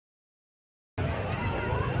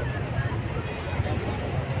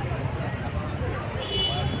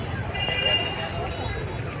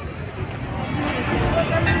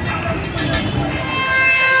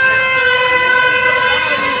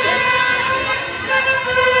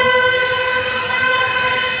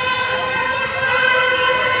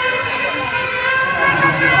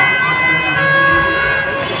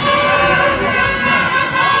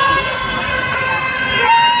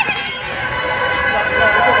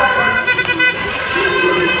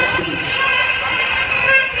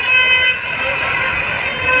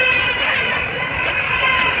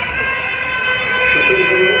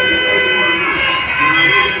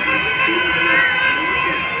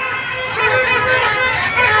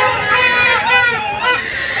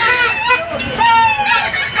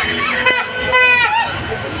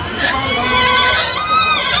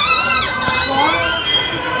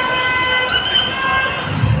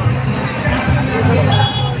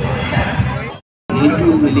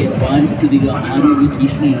ഏറ്റവും വലിയ പാരിസ്ഥിതിക ആരോഗ്യ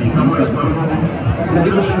ഭീഷണിയായി കണക്കാക്കപ്പെടുന്നു.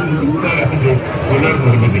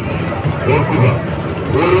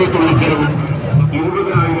 ഓരോ തൊഴിൽജലവും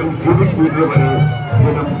 20,000 ക്യൂബിക് മീറ്റർ വരെ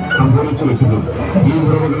ജലം സംഭരിച്ചു വെച്ചിട്ടുണ്ട്. ഈ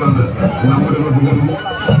ഉറവുകളാണ് നമ്മുടെ നദികളിൽ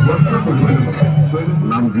വർഷം മുഴുവനും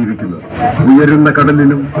നാം ജീവിക്കുന്നത്. ഉയരുന്ന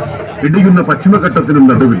കടലിനും ഇടിയുന്ന പശ്ചിമഘട്ടത്തിനും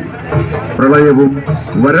നടുവിൽ പ്രളയവും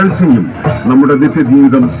വരൾച്ചയും നമ്മുടെ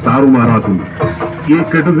നിത്യജീവിതം താറുമാറാക്കുന്നു. ഈ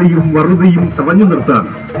കെടുതിയും വറുതിയും തടഞ്ഞു നിർത്താൻ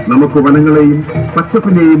നമുക്ക് വനങ്ങളെയും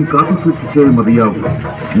പച്ചപ്പിനെയും കാത്തുസൂക്ഷിച്ചേ മതിയാകും.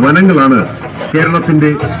 വനങ്ങളാണ്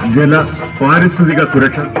കേരളത്തിന്റെ ജല പാരിസ്ഥിതിക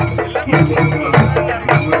സുരക്ഷ.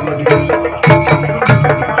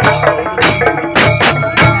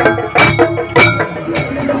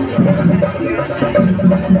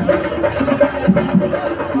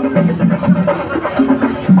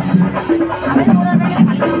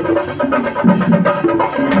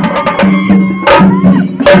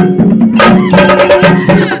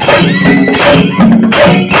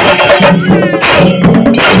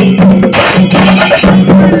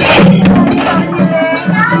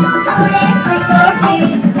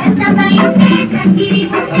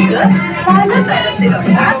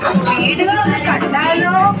 പലതരത്തിലുള്ള വീടുകളൊന്ന്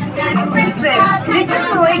കണ്ടാലോ? ശ്രദ്ധിച്ചു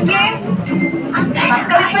പോയിക്കേ.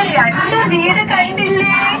 മക്കളിപ്പോ 2 വീട്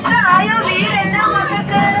കണ്ടില്ലേ? ആയോ വീടെല്ലാം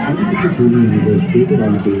മക്കൾക്ക്?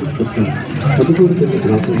 അതുപോലെ തന്നെ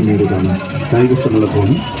ഗ്രാമം നേരിടാണ് കൈവശമുള്ള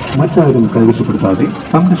ഭൂമി മറ്റാരും കൈവശപ്പെടുത്താതെ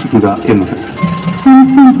സംരക്ഷിക്കുക എന്നത്.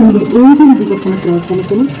 സംസ്ഥാനത്തിന്റെ ഏതൊരു വികസന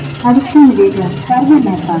പ്രവർത്തനത്തിനും അടിസ്ഥാന രേഖ സർവേ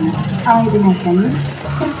മാപ്പാണ്. ആയതിനാൽ തന്നെ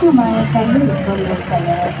കൃത്യമായ സർവേ റിപ്പോർട്ടുകൾ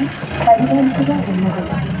തയ്യാറാക്കി പരിപാലിക്കുക എന്നത്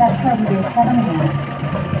സർക്കാരിന്റെ കടമയാണ്.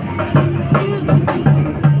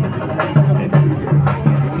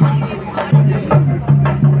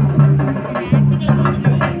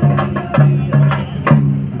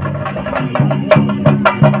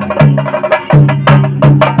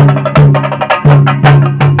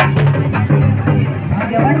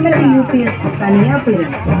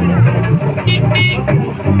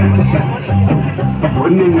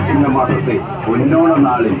 പൊന്നിൻ ചിങ്ങമാസത്തെ പൊന്നോണ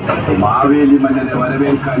നാളിൽ മാവേലി മന്നനെ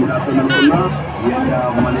വരവേൽക്കാൻ കാത്തു നിൽക്കുന്ന എല്ലാ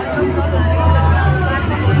മലയാളികളും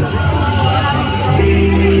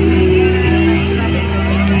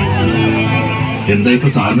എന്താ ഇപ്പൊ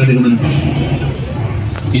സാറിന്റെ നിഗമനം?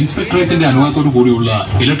 ഇൻസ്പെക്ടറേറ്റിന്റെ അനുവാദത്തോടു കൂടിയുള്ള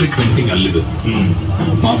ഇലക്ട്രിക് ഫെൻസിംഗ് അല്ലിത്.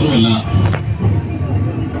 മാത്രമല്ല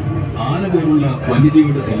ആന പോലുള്ള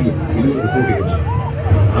വന്യജീവിയുടെ ശല്യം ഇതുവരെ റിപ്പോർട്ട് ചെയ്തില്ല.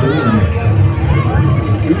 അതുകൊണ്ട് തന്നെ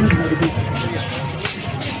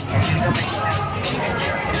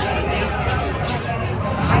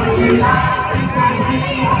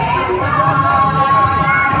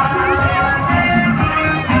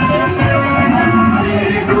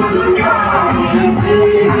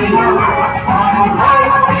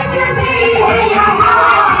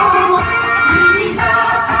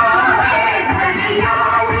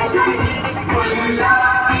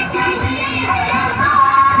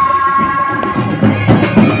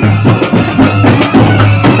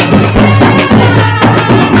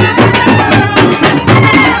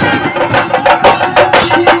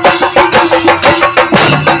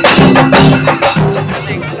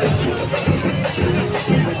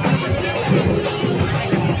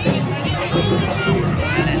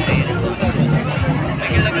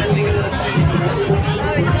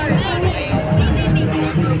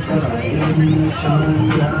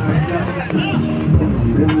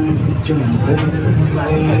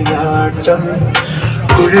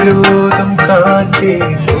കുഴലൂതം കാറ്റേ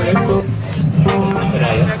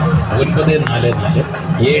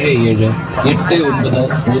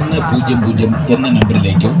 9477789100 എന്ന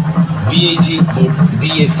നമ്പറിലേക്കും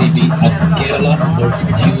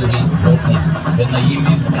vig.vacb@kerala.gov.in എന്ന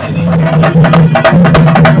ഇമെയിൽ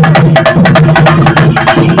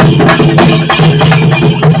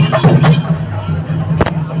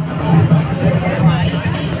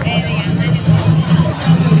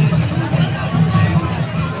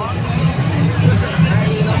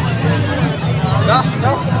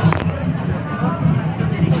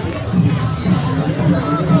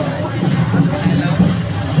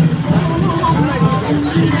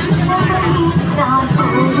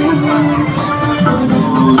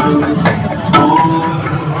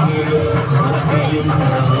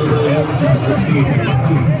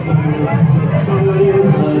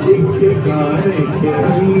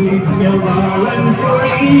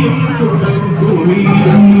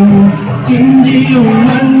ചിഞ്ചിയും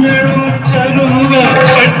മഞ്ഞളും ചരുക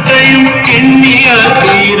പച്ചയും എണ്ണിയ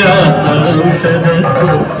തീരാത്ത ഔഷധ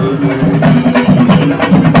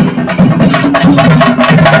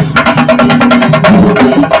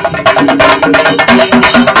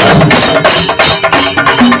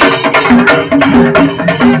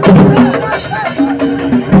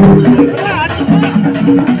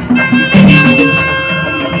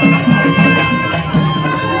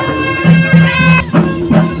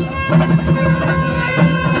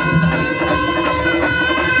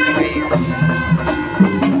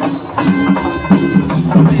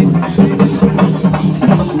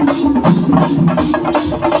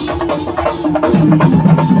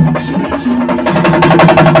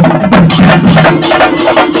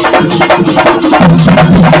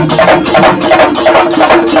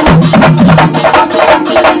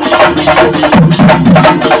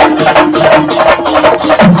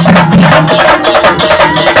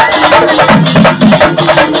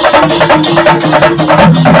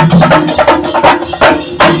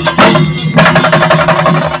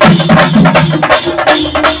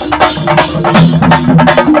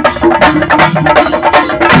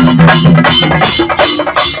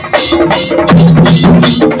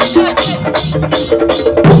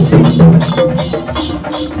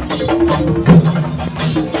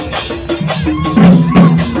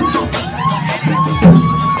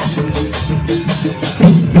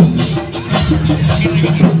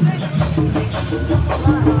ഒരു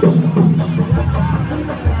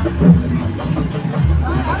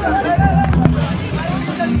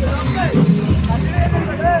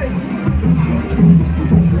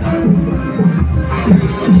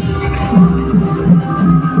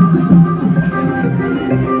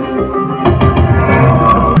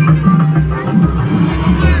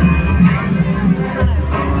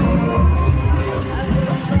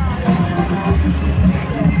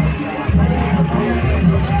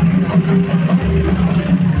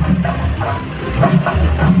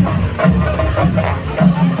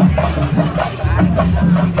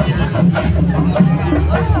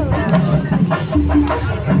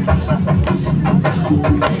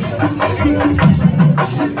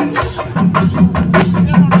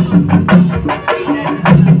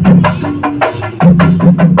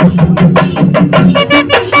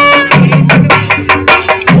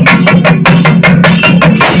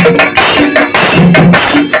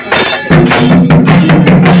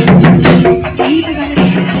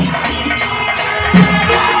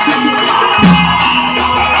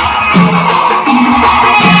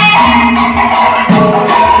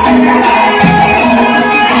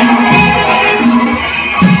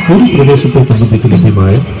പ്രദേശത്തെ സംബന്ധിച്ച്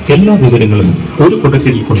ലഭ്യമായ എല്ലാ വിവരങ്ങളും ഒരു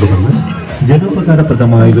കുടക്കീഴിൽ കൊണ്ടുവന്ന്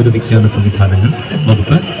ജനോപകാരപ്രദമായ ഒരു വിജ്ഞാന സംവിധാനങ്ങൾ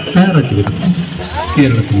നമുക്ക് തയ്യാറാക്കി വരുന്നു.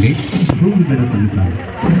 കേരളത്തിന്റെ ഭൂവിവര സംവിധാനം,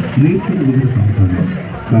 നേതൃത്വ വിവര സംവിധാനം,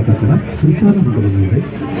 കാക്കത്തറ തൃക്കാല മണ്ഡലങ്ങളുടെ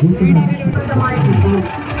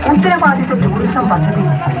ഉത്തരവാദിത്ത ടൂറിസം പദ്ധതി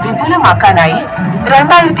വിപുലമാക്കാനായി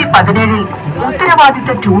 2017 ഉത്തരവാദിത്ത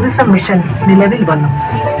ടൂറിസം മിഷൻ നിലവിൽ വന്നു.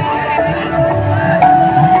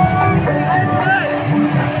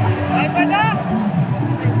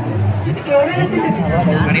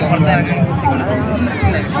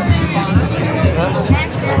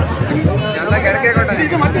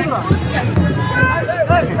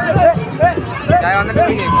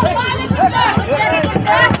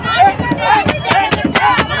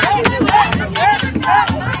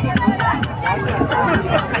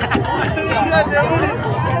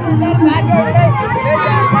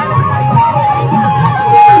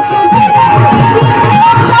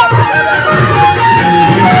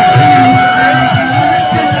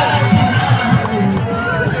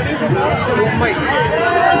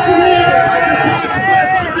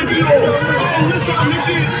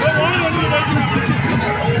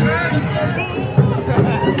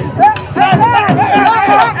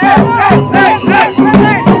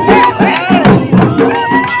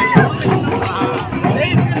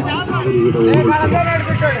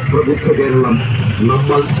 പ്രബുദ്ധ കേരളം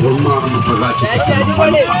നമ്മൾ ഒന്നാണെന്ന് പ്രകാശിപ്പിക്കുന്ന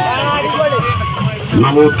മനസ്സാണ്.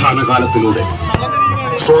 നവോത്ഥാന കാലത്തിലൂടെ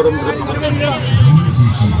സ്വാതന്ത്ര്യ സമരം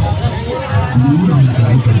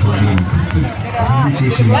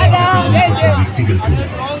വ്യക്തികൾക്ക്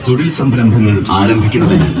തൊഴിൽ സംരംഭങ്ങൾ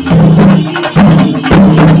ആരംഭിക്കുന്നതിന്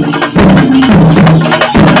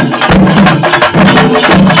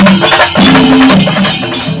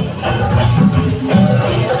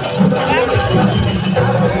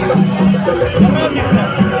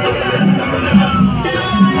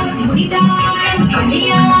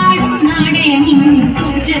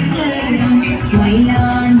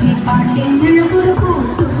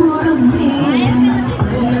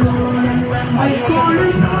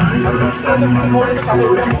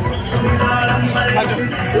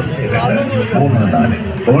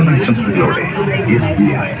ഓണാശംസകളോടെ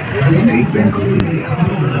SBI state bank of India.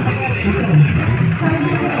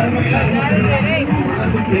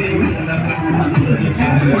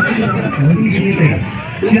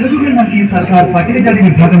 ചെറുതുകൾ നൽകി സർക്കാർ പട്ടികജാതി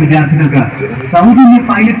വിഭാഗം വിദ്യാർത്ഥികൾക്ക് സൗജന്യ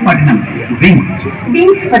പൈലറ്റ് പഠനം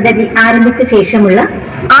വിങ്സ് പദ്ധതി ആരംഭിച്ച ശേഷമുള്ള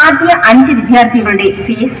ആദ്യ 5 വിദ്യാർത്ഥികളുടെ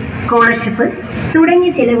ഫീസ്, സ്കോളർഷിപ്പ്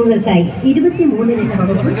തുടങ്ങിയ ചെലവുകൾക്കായി 23 ലക്ഷം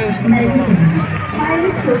വകുപ്പ് നൽകിയിട്ടുണ്ട്.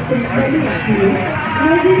 പൈലറ്റ് സോഷ്യൽ സ്റ്റഡി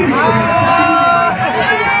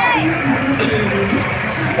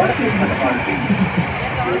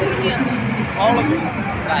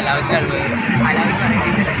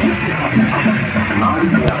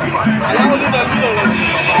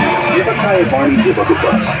വ്യവസായ വാണിജ്യ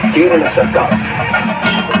വകുപ്പ്, കേരള സർക്കാർ.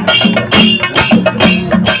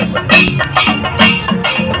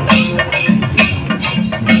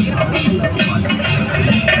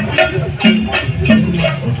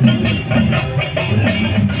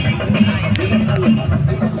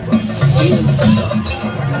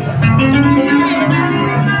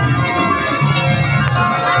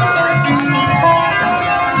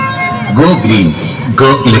 Go green, go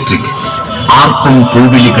electric. ആർപ്പും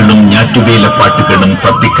പൂവിളികളും ഞാറ്റുവേല പാട്ടുകളും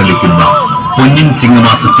തത്തിക്കളിക്കുന്ന പൊന്നിൻ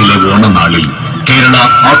ചിങ്ങമാസത്തിലെ ഓണനാളിൽ കേരള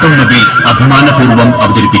ഓട്ടോമൊബൈൽസ് അഭിമാനപൂർവ്വം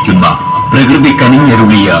അവതരിപ്പിക്കുന്ന പ്രകൃതി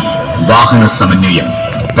കനിഞ്ഞരുളിയ വാഹന സമന്വയം.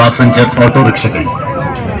 പാസഞ്ചർ ഓട്ടോറിക്ഷകൾ.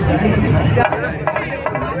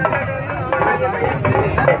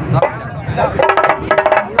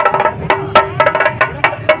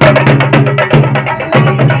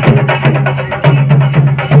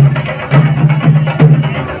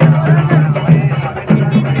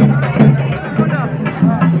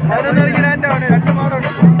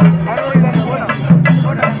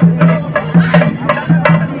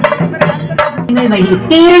 വഴി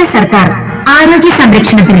കേരള സർക്കാർ ആരോഗ്യ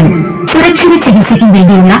സംരക്ഷണത്തിനും സുരക്ഷിത ചികിത്സയ്ക്കും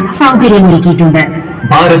വേണ്ടിയുള്ള സൗകര്യമൊരുക്കിയിട്ടുണ്ട്.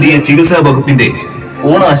 ഭാരതീയ ചികിത്സാ വകുപ്പിന്റെ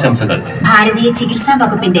ഓണാശംസകൾ. ഭാരതീയ ചികിത്സാ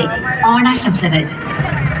വകുപ്പിന്റെ ഓണാശംസകൾ.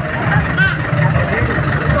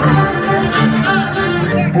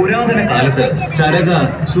 പുരാതന കാലത്ത് ചരക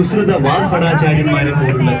സുശ്രുത വാഗ്ഭടാചാര്യന്മാരെ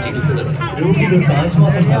പോലുള്ള ചികിത്സകൾ രോഗികൾക്ക്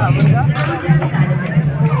ആശ്വാസം നൽകി.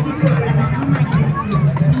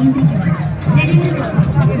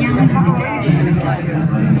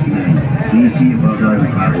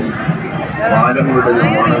 പാലങ്ങളുടെ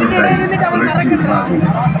നിർമ്മാണത്തിനായി സുരക്ഷ വിഭാഗം,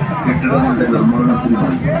 കെട്ടിടങ്ങളുടെ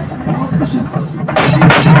നിർമ്മാണത്തിനായി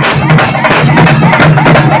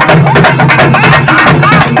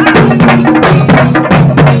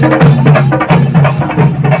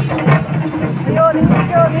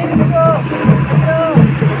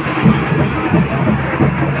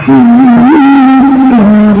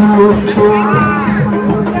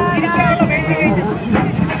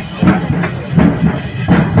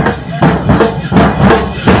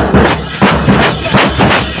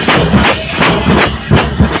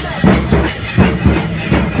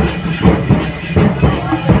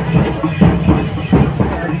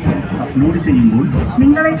അപ്ലോഡ് ചെയ്യുമ്പോൾ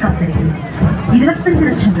നിങ്ങളെ കാത്തിരിക്കുന്നു 25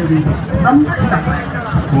 ലക്ഷം രൂപയുടെ ബമ്പർ സമ്മാനം.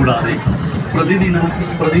 കൂടാതെ പ്രതിദിന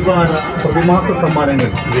പ്രതിവാര പ്രതിമാസ സമ്മാനങ്ങൾ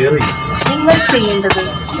വേറെ. നിങ്ങൾ ചെയ്യേണ്ടത്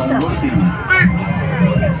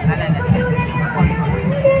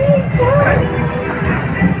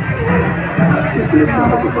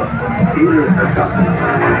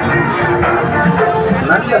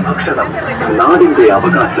നല്ല ഭക്ഷണം, നാടിന്റെ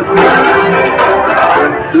അവകാശം,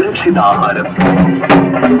 സുരക്ഷിതാഹാരം.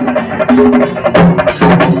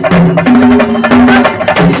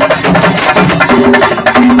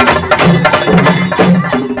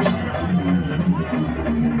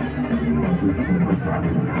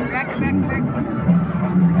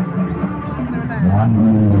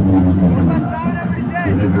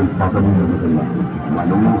 പകർന്നുകൊടുക്കുന്ന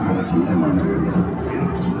മനോഹര സൂര്യമാണ്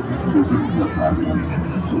സുഹൃത്ത സാധനം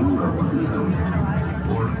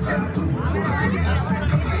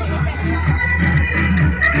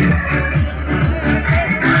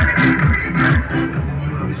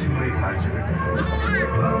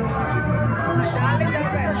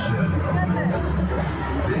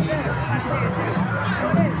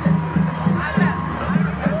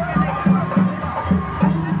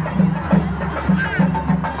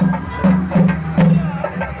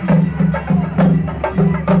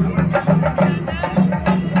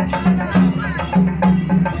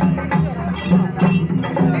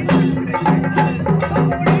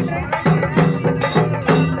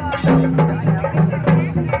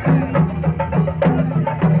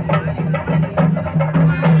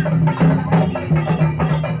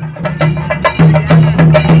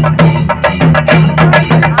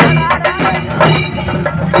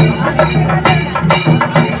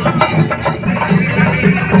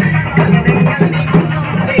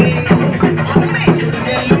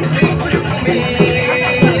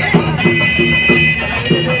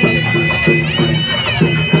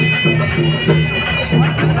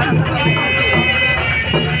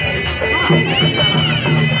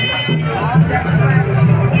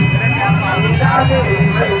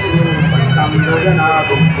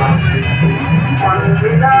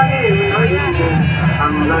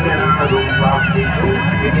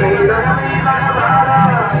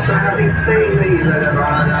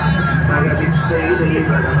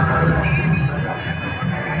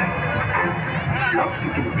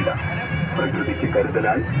പ്രകൃതിക്ക്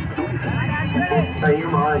കരുതലായി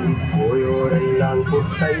കുട്ടയുമായി പോയോരെല്ലാം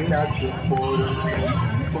കുട്ടയിലാക്കി പോരും.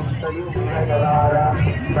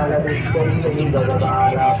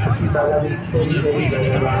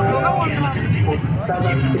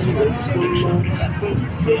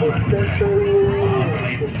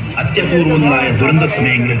 അത്യപൂർവമായ ദുരന്ത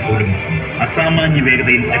സമയങ്ങളിൽ പോലും അസാമാന്യ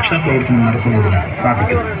വേഗതയിൽ രക്ഷാപ്രവർത്തനം നടത്തുന്നതിന്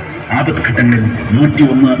സാധിക്കും. ആപത്ത് ഘട്ടങ്ങളിൽ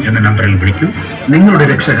 101 എന്ന നമ്പറിൽ വിളിക്കൂ. നിങ്ങളുടെ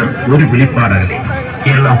രക്ഷകർ ഒരു വിളിപ്പാടല്ലേ.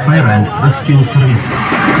 Kerala fire and rescue services.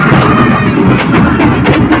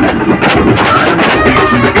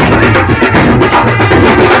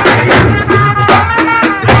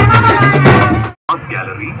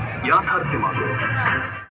 Gallery യാഥാർത്ഥ്യമാകും.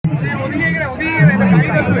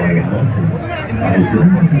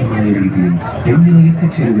 സുരക്ഷിതമായ രീതിയിൽ എങ്ങനെ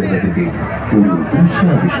എത്തിച്ചേരുമെന്നതിന്റെ ഒരു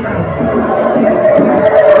ദൃശ്യാവിഷ്കാരം.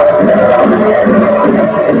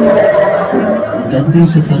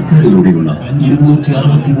 തദ്ദേശ സർക്കാരിലൂടെയുള്ള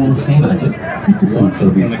 263 സേവനങ്ങൾ സിറ്റിസൺ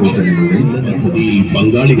സർവീസ് പോർട്ടലിലൂടെ പദ്ധതിയിൽ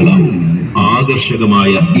പങ്കാളികളാകും.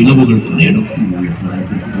 ആകർഷകമായ ഇളവുകൾ നേടും.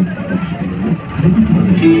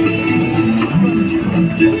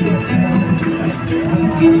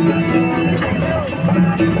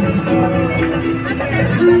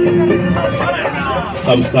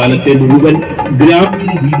 സംസ്ഥാനത്തെ മുഴുവൻ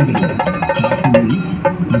ഗ്രാമീണ വീടുകളിലും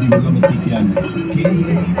കുടിവെള്ളമെത്തിക്കാൻ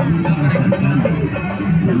കേന്ദ്ര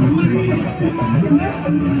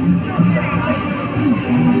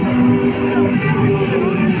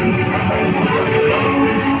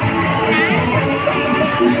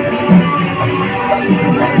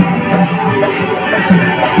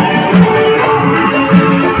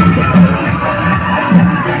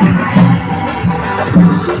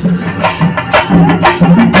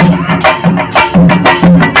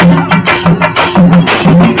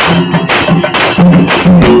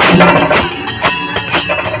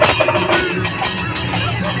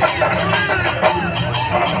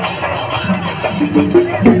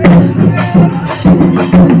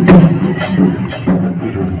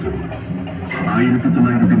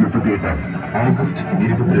ഓഗസ്റ്റ്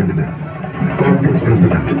 22 കോൺഗ്രസ്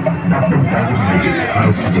പ്രസിഡന്റ്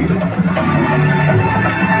അറസ്റ്റ് ചെയ്തു.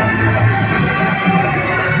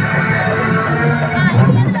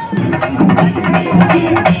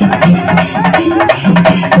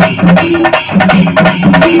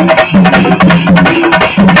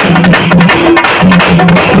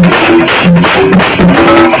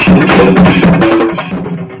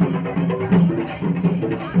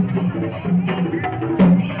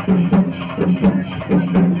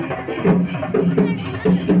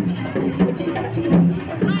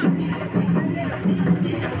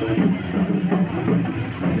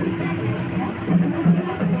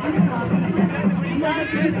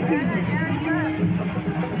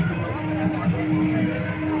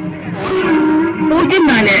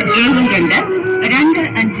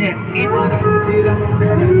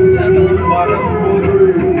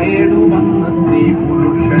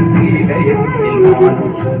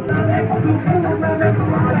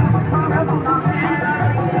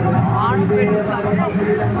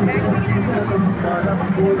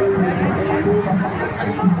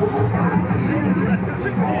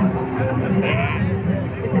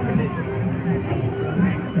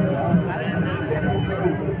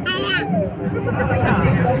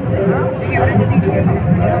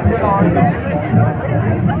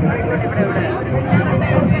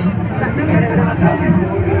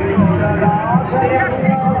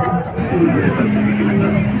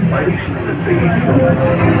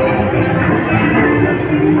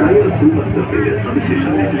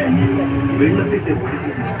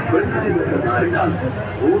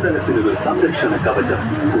 ഭൂതലത്തിനൊരു സംരക്ഷണ കവചം,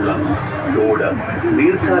 കുളം, തോട്,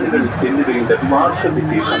 നീർച്ചാലുകൾ എന്നിവയുടെ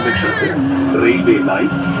പാർശ്വഭിത്തി സംരക്ഷണത്തിന്, റെയിൽവേ ലൈൻ,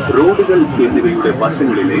 റോഡുകൾ എന്നിവയുടെ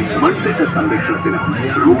വശങ്ങളിലെ മത്സ്യ സംരക്ഷണത്തിന്,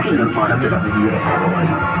 രൂക്ഷ നിർമ്മാണത്തിന്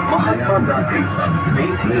മഹാത്മാഗാന്ധി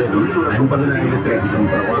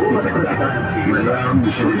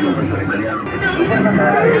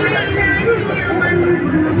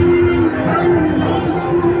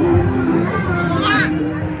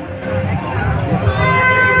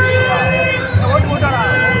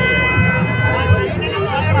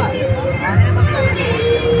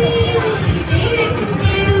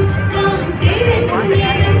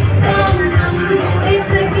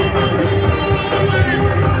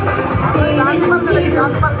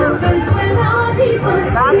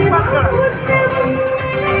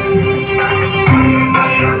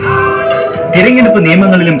തിരഞ്ഞെടുപ്പ്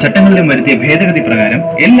നിയമങ്ങളിലും ചട്ടങ്ങളിലും വരുത്തിയ ഭേദഗതി പ്രകാരം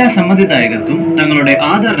എല്ലാ സമ്മതിദായകർക്കും തങ്ങളുടെ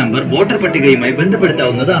ആധാർ നമ്പർ വോട്ടർ പട്ടികയുമായി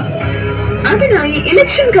ബന്ധപ്പെടുത്താവുന്നതാണ്. അതിനായി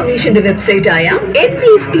ഇലക്ഷൻ കമ്മീഷന്റെ വെബ്സൈറ്റായ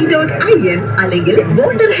nvsp.in അല്ലെങ്കിൽ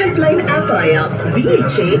വോട്ടർ ഹെൽപ്പ് ലൈൻ ആപ്പായ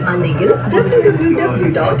VHA അല്ലെങ്കിൽ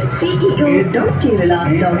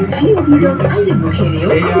www.ceo.kerala.gov.in മുഖേനയോ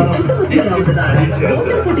അപേക്ഷ സമർപ്പിക്കാവുന്നതാണ്.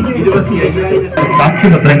 വോട്ടർ പട്ടികയുടെ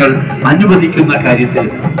സാക്ഷ്യപത്രങ്ങൾ അനുവദിക്കുന്ന കാര്യത്തിൽ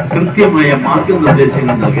കൃത്യമായ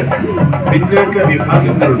മാർഗനിർദ്ദേശങ്ങൾ നൽകണം. പിന്നാക്ക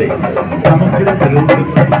വിഭാഗങ്ങളുടെ സമഗ്ര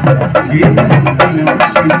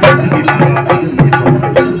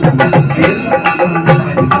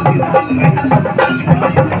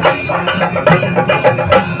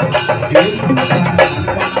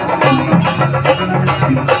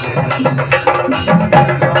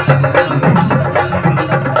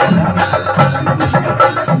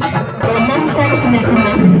ഒന്നാം സ്ഥാനത്ത് നിൽക്കുന്ന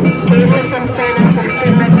കേരള സംസ്ഥാന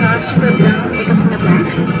സഹകരണ കാർഷിക ഗ്രാമവികസന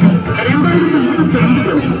ബാങ്ക്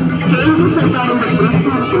 2022 കേന്ദ്ര സർക്കാരിന്റെ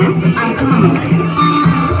പുരസ്കാരത്തിന്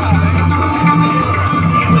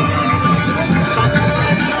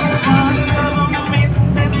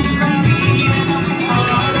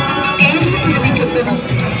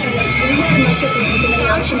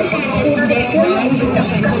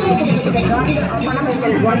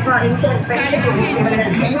വായ്പ ഇൻഷുറൻസ് പെൻഷൻ സേവനങ്ങൾ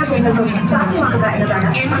എല്ലാ ജനങ്ങൾക്കും സാധ്യമാക്കുക എന്നതാണ്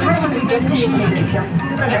പ്രധാനമന്ത്രി ജനജീവന്റെ ലക്ഷ്യം.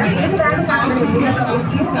 ഏത് ബാങ്ക് സ്ഥാപനത്തിൽ നിങ്ങൾക്ക്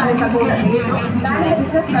സപ്പോർട്ട് നേരിട്ടോ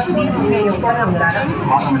ബാങ്കിന്റെ ബിസിനസ് സപ്പോർട്ടിനെയോ പോകാവുന്നതാണ്.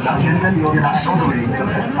 മാത്രമല്ല ജനധൻ യോജന അക്കൗണ്ട് വഴി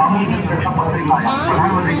സാമൂഹിക സുരക്ഷാ പദ്ധതികളായ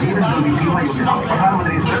പ്രധാനമന്ത്രി ജീവൻ ജ്യോതി ബീമ യോജന,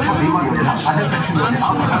 പ്രധാനമന്ത്രി സുരക്ഷാ ബീമ യോജന, അടൽ പെൻഷൻ യോജന,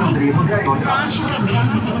 പ്രധാനമന്ത്രി മുദ്ര യോജന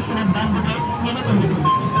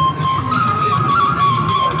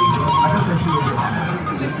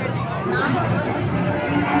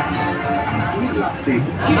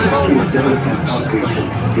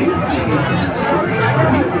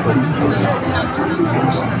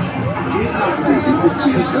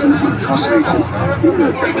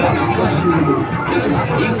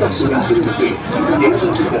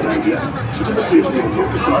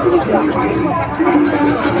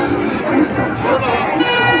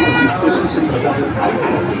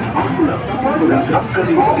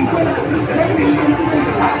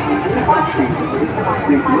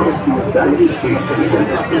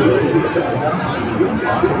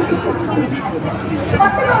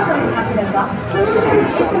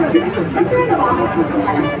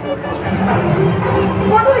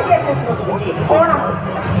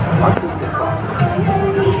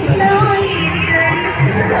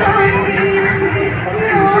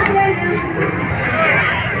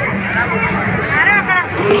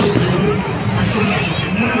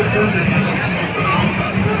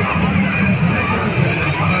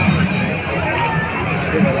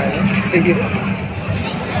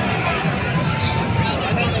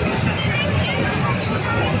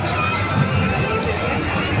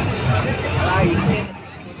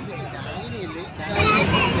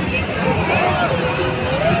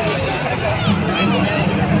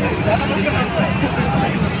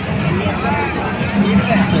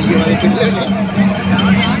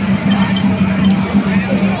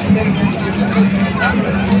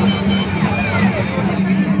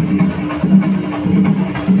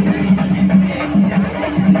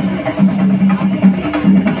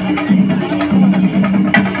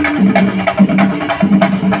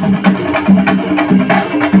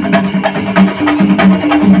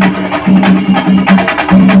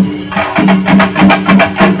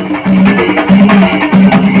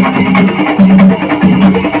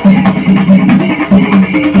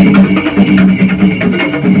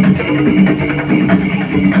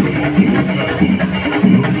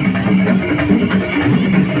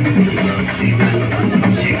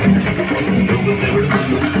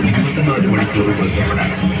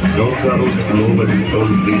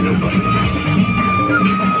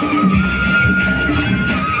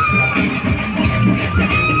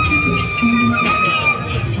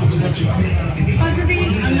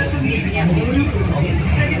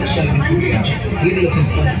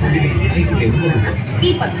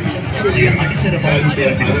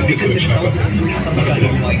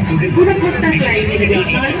ഗുണഭോക്താക്കളായി നിലവിൽ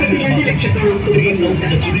 42 ലക്ഷത്തോളം കുടുംബങ്ങളുണ്ട്.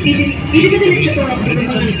 ഇതിൽ 20 ലക്ഷത്തോളം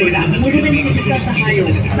കുടുംബങ്ങൾക്കുള്ള മുഴുവൻ ചികിത്സാ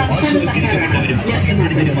സഹായവും സംസ്ഥാന സർക്കാരാണ്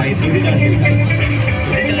ലഭ്യമാക്കുന്നത്.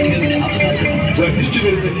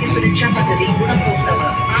 സുരക്ഷാ പദ്ധതി ഗുണഭോക്താവ്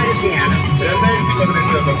ആരോഗ്യമാണ്.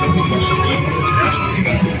 2018 വർഷത്തിൽ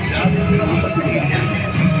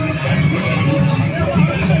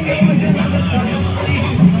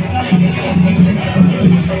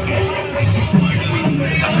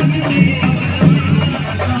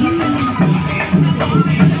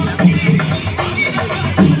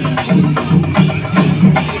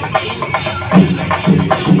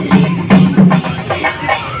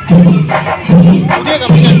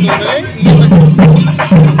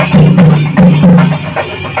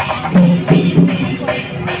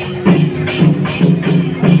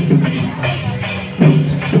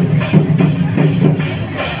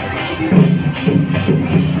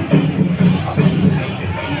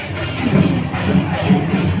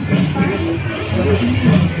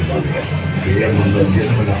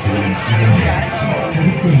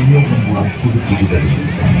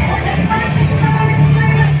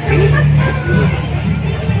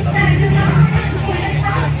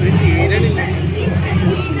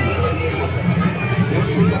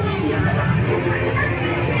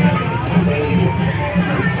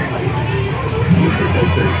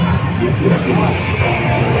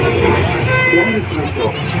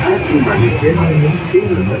കേരള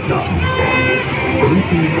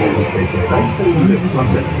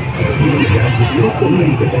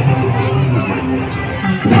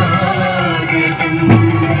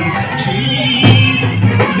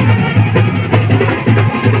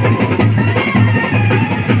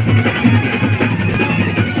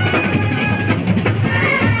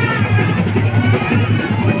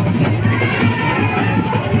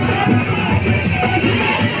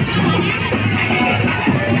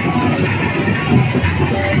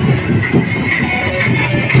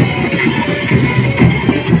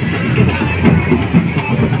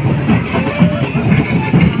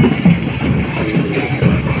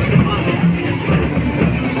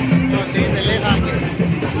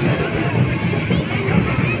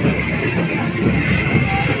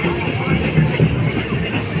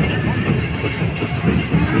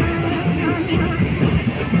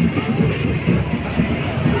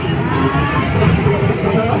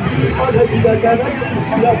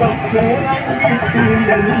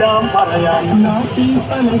എല്ലാം പറയാൻ നാട്ടിൽ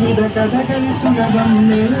പലവിധ കഥകൾ സുഖം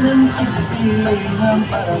നേരം എല്ലാം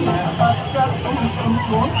പറയാൻ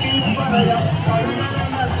പറയാൻ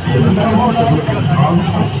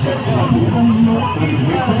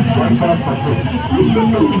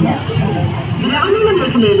ഗ്രാമീണ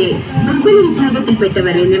മേഖലയിലെ ദുർബല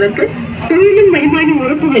വിഭാഗത്തിൽപ്പെട്ടവർ എന്നിവർക്ക് തൊഴിലും വരുമാനം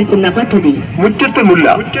ഉറപ്പുവരുത്തുന്ന പദ്ധതി മുറ്റത്തുമുല്ല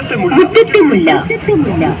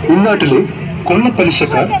ഉൾനാട്ടിലെ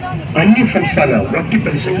കൊള്ളപ്പലിശക്കാർ അന്യ സംസ്ഥാന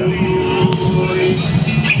വട്ടിപ്പലിശക്കാർ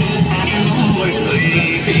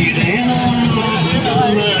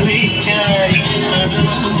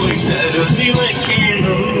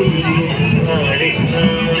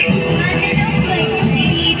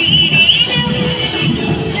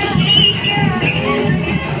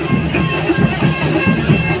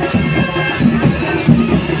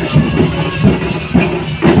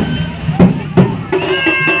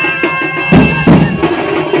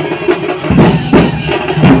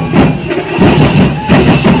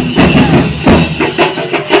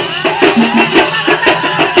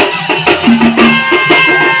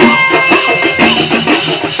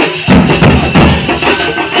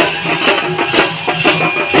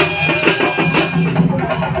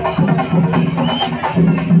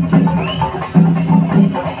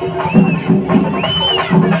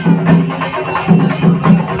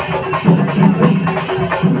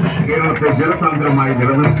ജലസാന്ദ്രമായി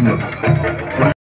നിലനിൽക്കുന്നത്